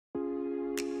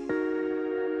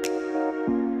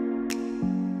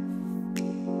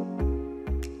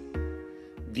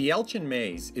The Alchian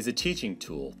Maze is a teaching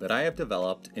tool that I have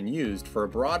developed and used for a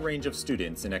broad range of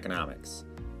students in economics.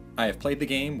 I have played the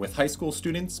game with high school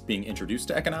students being introduced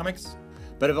to economics,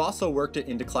 but have also worked it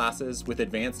into classes with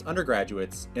advanced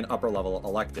undergraduates in upper-level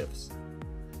electives.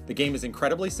 The game is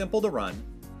incredibly simple to run,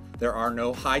 there are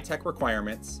no high-tech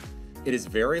requirements, it is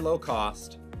very low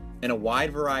cost, and a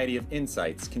wide variety of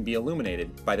insights can be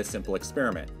illuminated by the simple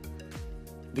experiment.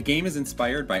 The game is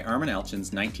inspired by Armen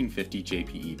Alchian's 1950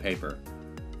 JPE paper.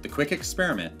 The quick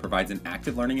experiment provides an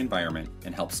active learning environment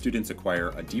and helps students acquire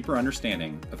a deeper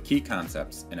understanding of key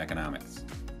concepts in economics.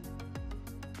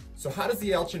 So how does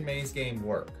the Alchian Maze game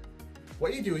work?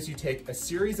 What you do is you take a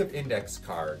series of index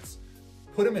cards,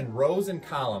 put them in rows and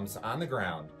columns on the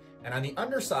ground, and on the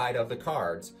underside of the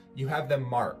cards, you have them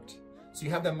marked. So you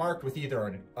have them marked with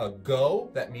either a go,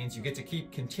 that means you get to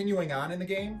keep continuing on in the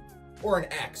game, or an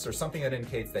X, or something that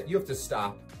indicates that you have to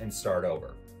stop and start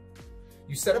over.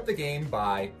 You set up the game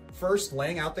by first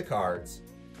laying out the cards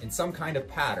in some kind of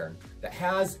pattern that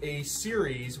has a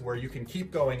series where you can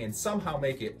keep going and somehow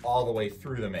make it all the way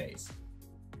through the maze.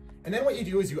 And then what you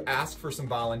do is you ask for some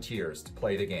volunteers to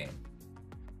play the game.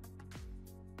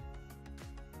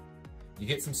 You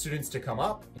get some students to come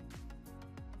up.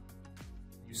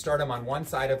 You start them on one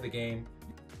side of the game.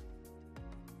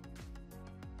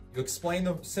 You explain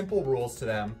the simple rules to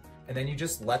them, and then you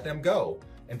just let them go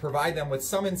and provide them with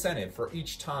some incentive for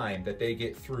each time that they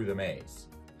get through the maze.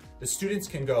 The students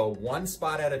can go one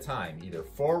spot at a time, either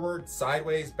forward,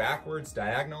 sideways, backwards,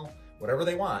 diagonal, whatever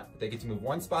they want. They get to move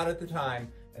one spot at a time,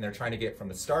 and they're trying to get from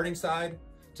the starting side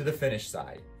to the finish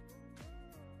side.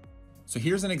 So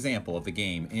here's an example of the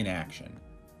game in action.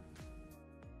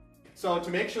 So to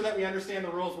make sure that we understand the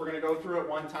rules, we're going to go through it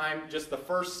one time, just the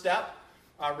first step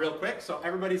real quick. So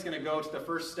everybody's going to go to the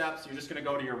first step. So you're just going to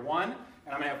go to your one,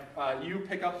 and I'm going to have you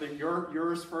pick up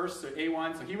yours first, so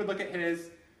A1. So he would look at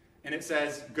his, and it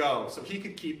says go. So he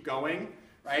could keep going,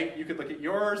 right? You could look at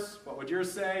yours. What would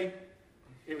yours say?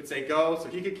 It would say go, so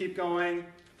he could keep going.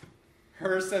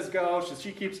 Hers says go, so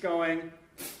she keeps going.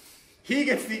 He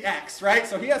gets the X, right?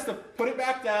 So he has to put it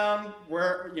back down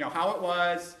where, how it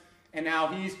was, and now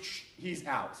he's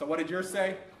out. So what did yours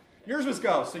say? Yours was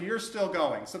go, so you're still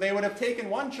going. So they would have taken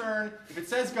one turn. If it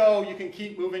says go, you can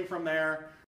keep moving from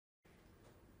there.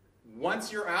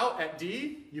 Once you're out at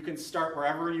D, you can start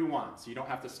wherever you want. So you don't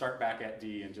have to start back at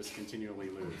D and just continually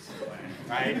lose,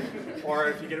 right? Or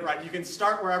if you get it right, you can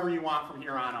start wherever you want from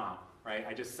here on out, right?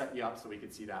 I just set you up so we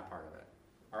could see that part of it.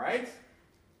 All right?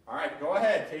 All right, go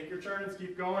ahead. Take your turns.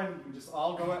 Keep going. You can just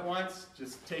all go at once.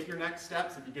 Just take your next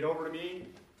steps. If you get over to me,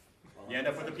 you end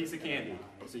up with a piece of candy.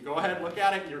 So you go ahead, look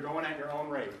at it. You're going at your own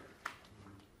rate.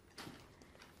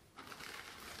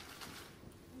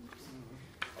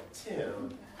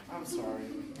 Tim, I'm sorry.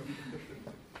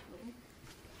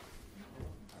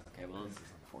 Okay, well, this is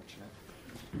unfortunate.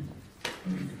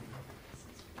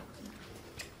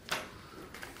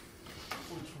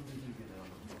 Which one did you get out?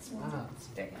 This one.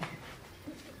 Dang.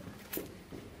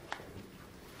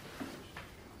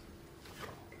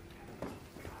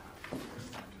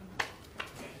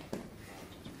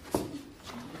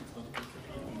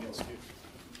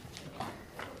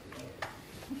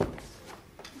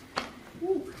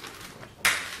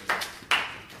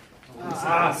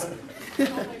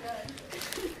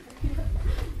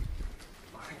 Oh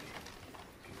my god.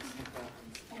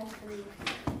 All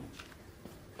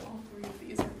three of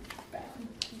these are bad.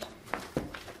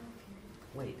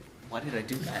 Wait, why did I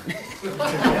do that?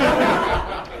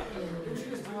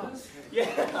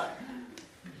 Yeah.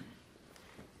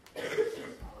 I'm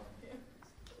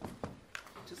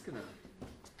just gonna.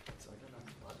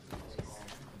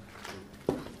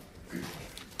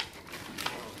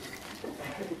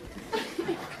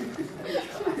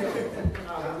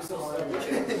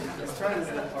 Let's try to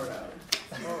get that part out.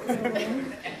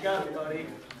 Got it, buddy.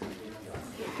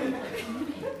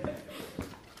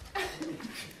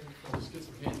 Just get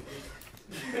some candy.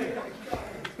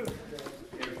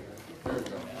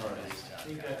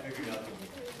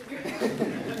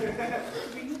 Do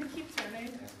we need to keep turning?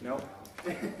 Nope.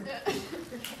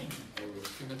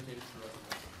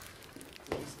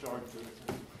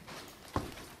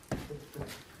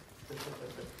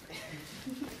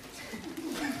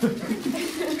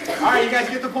 All right, you guys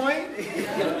get the point?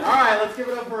 All right, let's give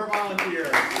it up for our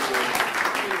volunteers.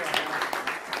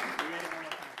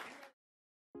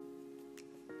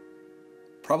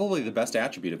 Probably the best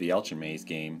attribute of the Alchian Maze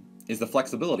game is the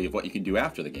flexibility of what you can do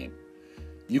after the game.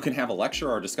 You can have a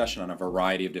lecture or discussion on a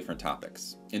variety of different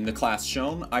topics. In the class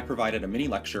shown, I provided a mini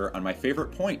lecture on my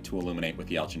favorite point to illuminate with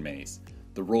the Alchian Maze,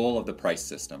 the role of the price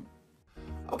system.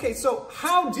 Okay, so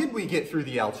how did we get through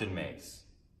the Alchian Maze?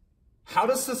 How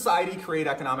does society create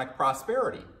economic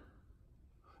prosperity?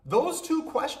 Those two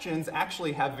questions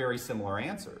actually have very similar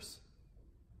answers.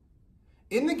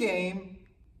 In the game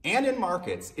and in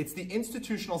markets, it's the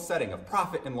institutional setting of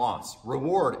profit and loss,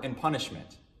 reward and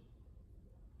punishment.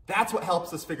 That's what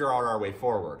helps us figure out our way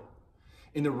forward.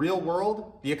 In the real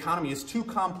world, the economy is too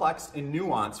complex and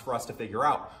nuanced for us to figure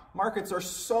out. Markets are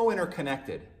so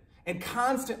interconnected and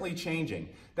constantly changing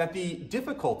that the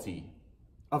difficulty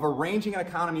of arranging an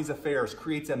economy's affairs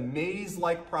creates a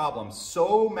maze-like problem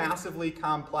so massively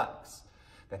complex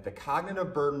that the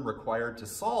cognitive burden required to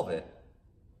solve it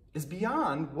is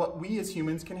beyond what we as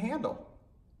humans can handle.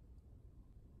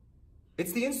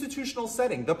 It's the institutional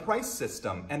setting, the price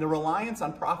system, and the reliance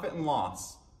on profit and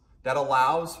loss that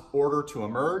allows order to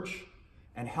emerge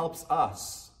and helps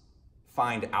us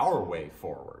find our way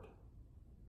forward.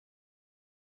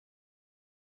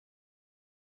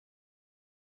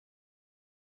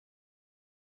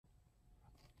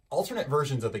 Alternate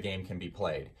versions of the game can be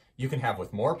played. You can have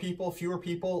with more people, fewer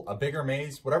people, a bigger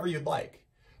maze, whatever you'd like.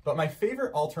 But my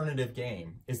favorite alternative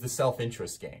game is the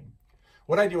self-interest game.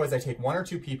 What I do is I take one or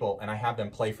two people and I have them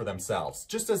play for themselves,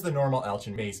 just as the normal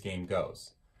Alchian Maze game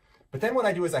goes. But then what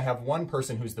I do is I have one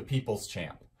person who's the people's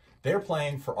champ. They're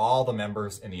playing for all the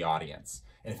members in the audience.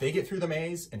 And if they get through the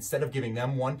maze, instead of giving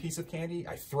them one piece of candy,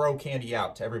 I throw candy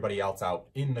out to everybody else out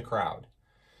in the crowd.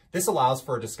 This allows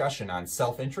for a discussion on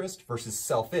self-interest versus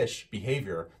selfish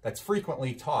behavior that's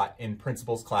frequently taught in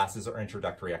principles classes or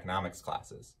introductory economics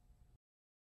classes.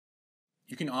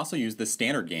 You can also use the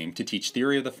standard game to teach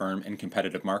theory of the firm and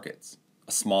competitive markets.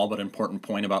 A small but important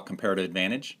point about comparative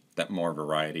advantage, that more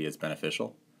variety is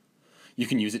beneficial. You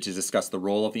can use it to discuss the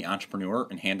role of the entrepreneur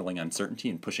in handling uncertainty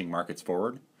and pushing markets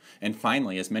forward. And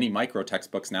finally, as many micro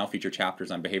textbooks now feature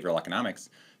chapters on behavioral economics,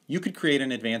 you could create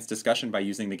an advanced discussion by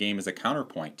using the game as a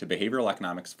counterpoint to behavioral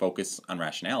economics' focus on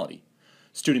rationality.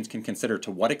 Students can consider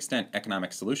to what extent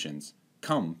economic solutions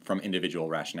come from individual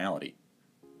rationality.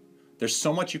 There's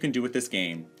so much you can do with this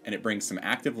game, and it brings some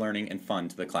active learning and fun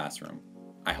to the classroom.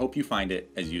 I hope you find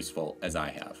it as useful as I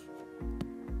have.